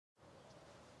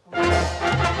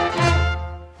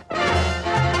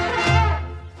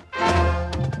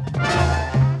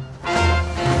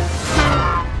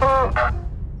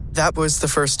That was the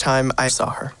first time I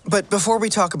saw her. But before we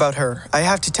talk about her, I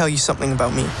have to tell you something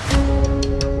about me.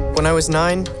 When I was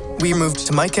 9, we moved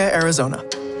to Mica, Arizona.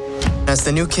 As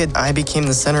the new kid, I became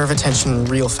the center of attention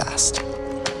real fast.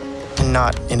 And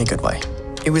not in a good way.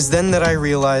 It was then that I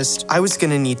realized I was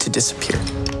gonna need to disappear.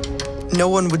 No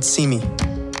one would see me.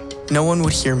 No one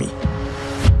would hear me.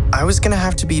 I was gonna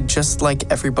have to be just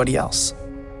like everybody else.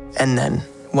 And then,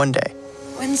 one day.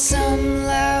 When some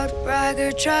loud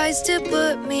bragger tries to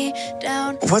put me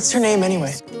down. What's her name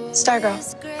anyway? Stargirl.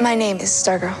 My name is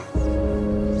Stargirl.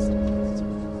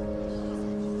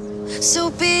 So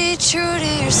be true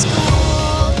to your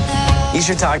school now. You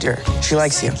should talk to her. She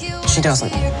likes you. She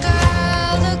doesn't. Be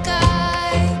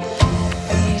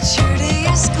true to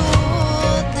your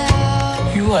school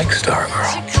now. You like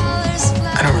Stargirl.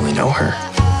 I don't really know her.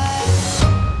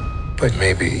 But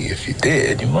maybe if you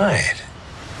did, you might.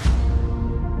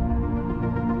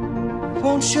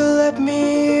 Won't you let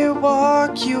me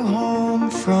walk you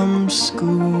home from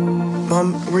school?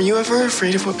 Mom, were you ever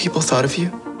afraid of what people thought of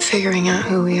you? Figuring out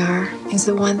who we are is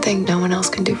the one thing no one else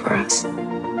can do for us.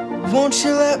 Won't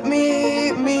you let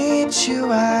me meet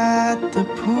you at the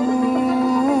pool?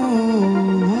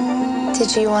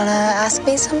 Did you want to ask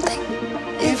me something?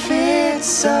 If it's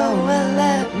so, well,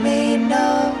 let me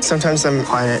know. Sometimes I'm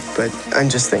quiet, but I'm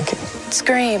just thinking.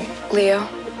 Scream, Leo.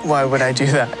 Why would I do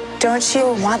that? Don't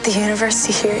you want the universe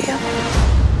to hear you?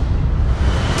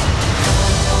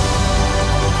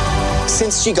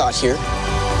 Since she got here,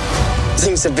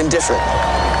 things have been different.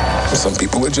 Some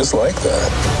people are just like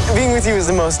that. Being with you is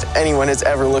the most anyone has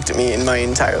ever looked at me in my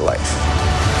entire life.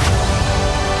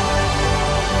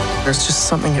 There's just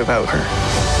something about her.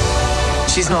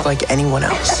 She's not like anyone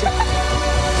else.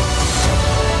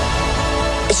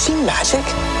 Is she magic?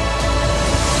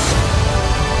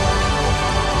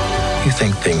 You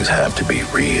think things have to be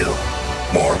real,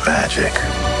 more magic.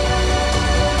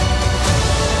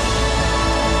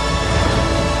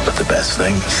 But the best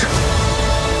things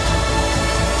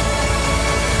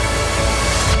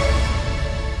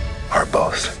are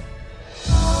both.